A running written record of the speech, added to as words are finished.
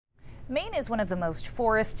Maine is one of the most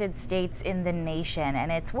forested states in the nation,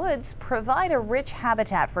 and its woods provide a rich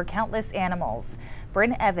habitat for countless animals.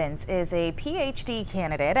 Bryn Evans is a Ph.D.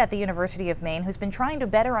 candidate at the University of Maine who's been trying to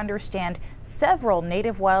better understand several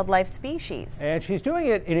native wildlife species. And she's doing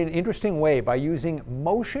it in an interesting way by using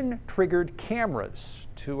motion-triggered cameras.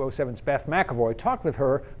 207's Beth McAvoy talked with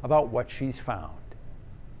her about what she's found.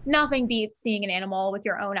 Nothing beats seeing an animal with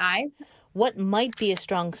your own eyes. What might be a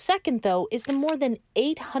strong second, though, is the more than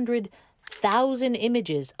 800,000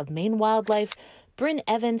 images of Maine wildlife Bryn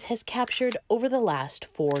Evans has captured over the last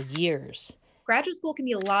 4 years. Graduate school can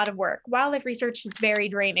be a lot of work. Wildlife research is very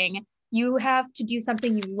draining. You have to do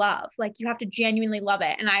something you love. Like, you have to genuinely love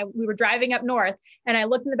it. And we were driving up north, and I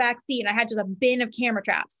looked in the back seat, and I had just a bin of camera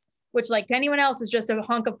traps, which, like, to anyone else is just a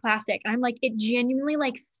hunk of plastic. And I'm like, it genuinely,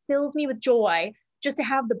 like, fills me with joy just to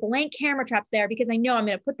have the blank camera traps there, because I know I'm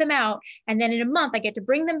going to put them out, and then in a month I get to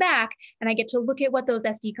bring them back and I get to look at what those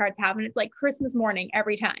SD cards have, and it's like Christmas morning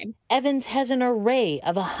every time. Evans has an array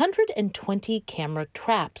of 120 camera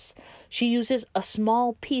traps. She uses a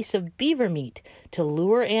small piece of beaver meat to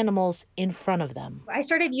lure animals in front of them. I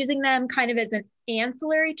started using them kind of as an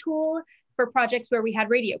ancillary tool for projects where we had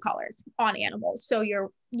radio collars on animals. So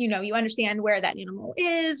you understand where that animal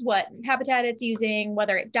is, what habitat it's using,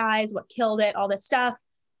 whether it dies, what killed it, all this stuff.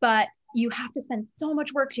 But you have to spend so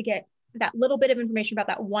much work to get that little bit of information about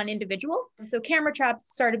that one individual. And so camera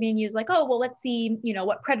traps started being used like, oh, well, let's see,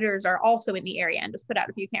 what predators are also in the area, and just put out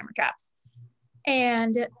a few camera traps.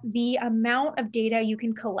 And the amount of data you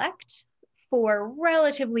can collect for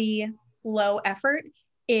relatively low effort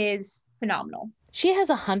is phenomenal. She has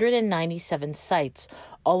 197 sites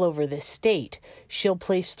all over the state. She'll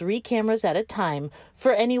place 3 cameras at a time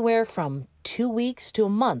for anywhere from 2 weeks to a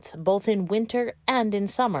month, both in winter and in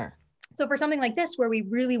summer. So for something like this, where we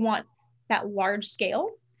really want that large scale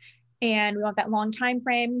and we want that long time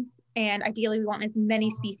frame, and ideally we want as many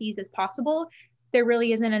species as possible, there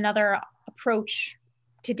really isn't another approach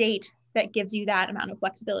to date that gives you that amount of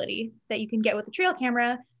flexibility that you can get with a trail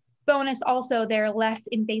camera. Bonus also, they're less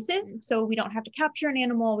invasive, so we don't have to capture an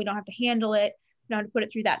animal, we don't have to handle it, we don't have to put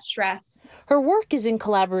it through that stress. Her work is in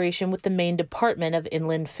collaboration with the Maine Department of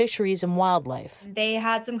Inland Fisheries and Wildlife. They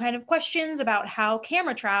had some kind of questions about how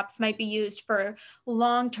camera traps might be used for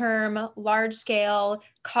long-term, large-scale,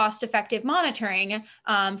 cost-effective monitoring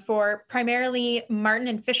for primarily marten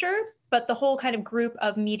and fisher, but the whole kind of group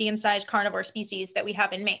of medium-sized carnivore species that we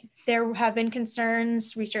have in Maine. There have been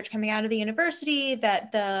concerns, research coming out of the university,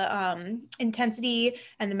 that the intensity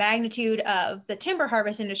and the magnitude of the timber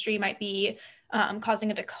harvest industry might be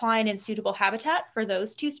causing a decline in suitable habitat for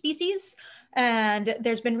those 2 species. And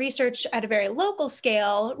there's been research at a very local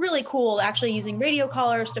scale, really cool, actually using radio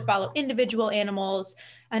collars to follow individual animals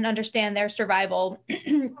and understand their survival.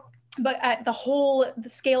 But at the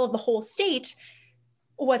scale of the whole state,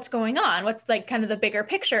 what's going on, what's like kind of the bigger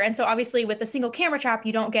picture. And so obviously with a single camera trap,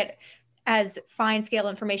 you don't get as fine scale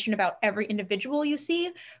information about every individual you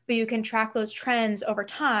see, but you can track those trends over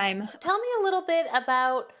time. Tell me a little bit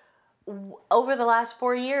about, over the last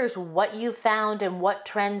 4 years, what you found and what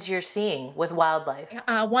trends you're seeing with wildlife.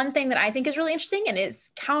 One thing that I think is really interesting, and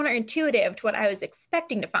it's counterintuitive to what I was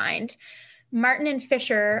expecting to find, marten and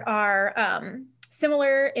fisher are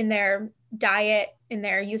similar in their diet, in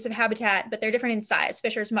their use of habitat, but they're different in size.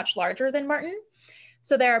 Fisher is much larger than marten.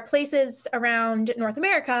 So there are places around North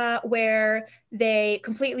America where they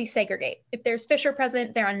completely segregate. If there's fisher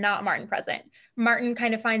present, there are not marten present. Marten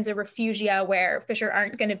kind of finds a refugia where fisher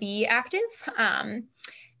aren't going to be active.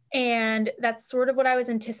 And that's sort of what I was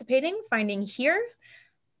anticipating finding here.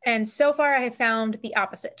 And so far I have found the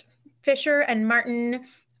opposite. Fisher and marten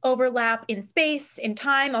overlap in space, in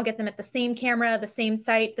time. I'll get them at the same camera, the same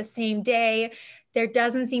site, the same day. There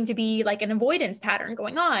doesn't seem to be like an avoidance pattern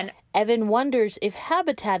going on. Evan wonders if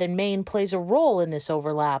habitat in Maine plays a role in this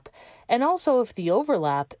overlap, and also if the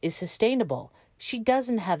overlap is sustainable. She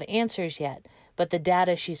doesn't have answers yet, but the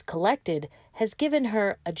data she's collected has given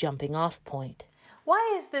her a jumping-off point.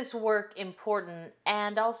 Why is this work important?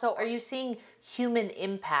 And also, are you seeing human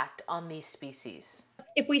impact on these species?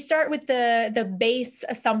 If we start with the base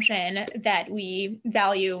assumption that we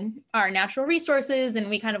value our natural resources and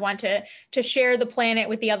we kind of want to share the planet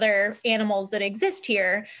with the other animals that exist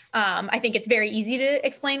here, I think it's very easy to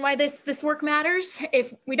explain why this work matters.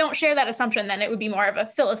 If we don't share that assumption, then it would be more of a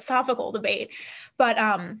philosophical debate. But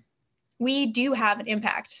we do have an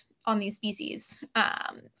impact on these species.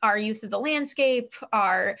 Our use of the landscape,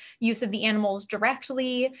 our use of the animals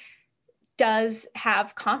directly does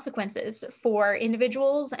have consequences for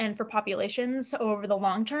individuals and for populations over the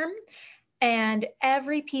long term. And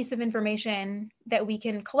every piece of information that we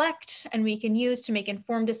can collect and we can use to make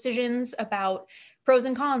informed decisions about pros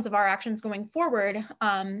and cons of our actions going forward,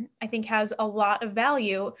 I think has a lot of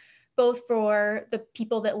value, both for the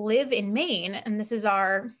people that live in Maine, and this is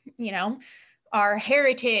our, our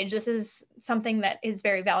heritage. This is something that is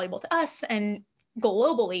very valuable to us, and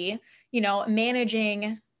globally,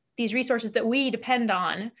 managing these resources that we depend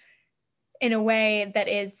on in a way that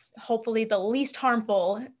is hopefully the least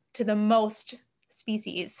harmful to the most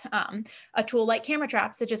species. A tool like camera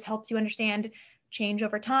traps that just helps you understand change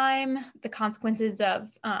over time, the consequences of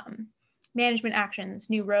management actions,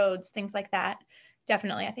 new roads, things like that,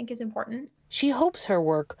 definitely I think is important. She hopes her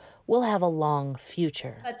work will have a long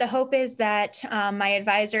future. But the hope is that my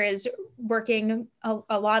advisor is working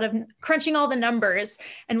a lot of crunching all the numbers,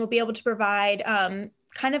 and will be able to provide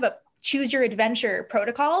kind of a choose your adventure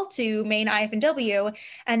protocol to Maine IF&W.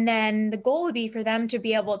 And then the goal would be for them to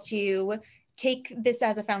be able to take this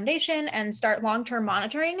as a foundation and start long-term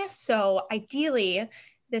monitoring. So ideally,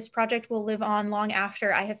 this project will live on long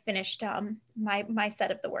after I have finished my set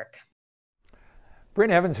of the work. Bryn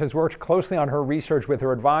Evans has worked closely on her research with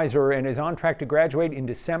her advisor and is on track to graduate in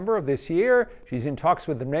December of this year. She's in talks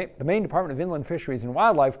with the Maine Department of Inland Fisheries and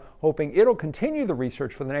Wildlife, hoping it'll continue the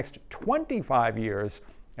research for the next 25 years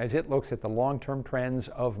as it looks at the long-term trends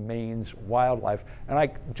of Maine's wildlife. And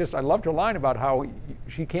I loved her line about how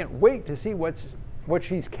she can't wait to see what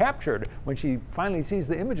she's captured when she finally sees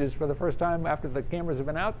the images for the first time after the cameras have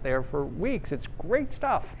been out there for weeks. It's great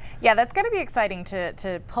stuff. Yeah, that's going to be exciting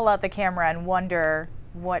to pull out the camera and wonder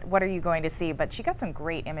what are you going to see, but she got some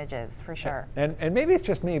great images for sure. And maybe it's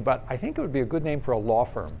just me, but I think it would be a good name for a law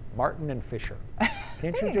firm, Martin and Fisher.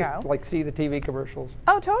 Can't you just like see the TV commercials?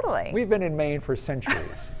 Oh, totally. We've been in Maine for centuries.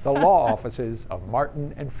 The law offices of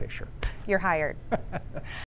Martin and Fisher. You're hired.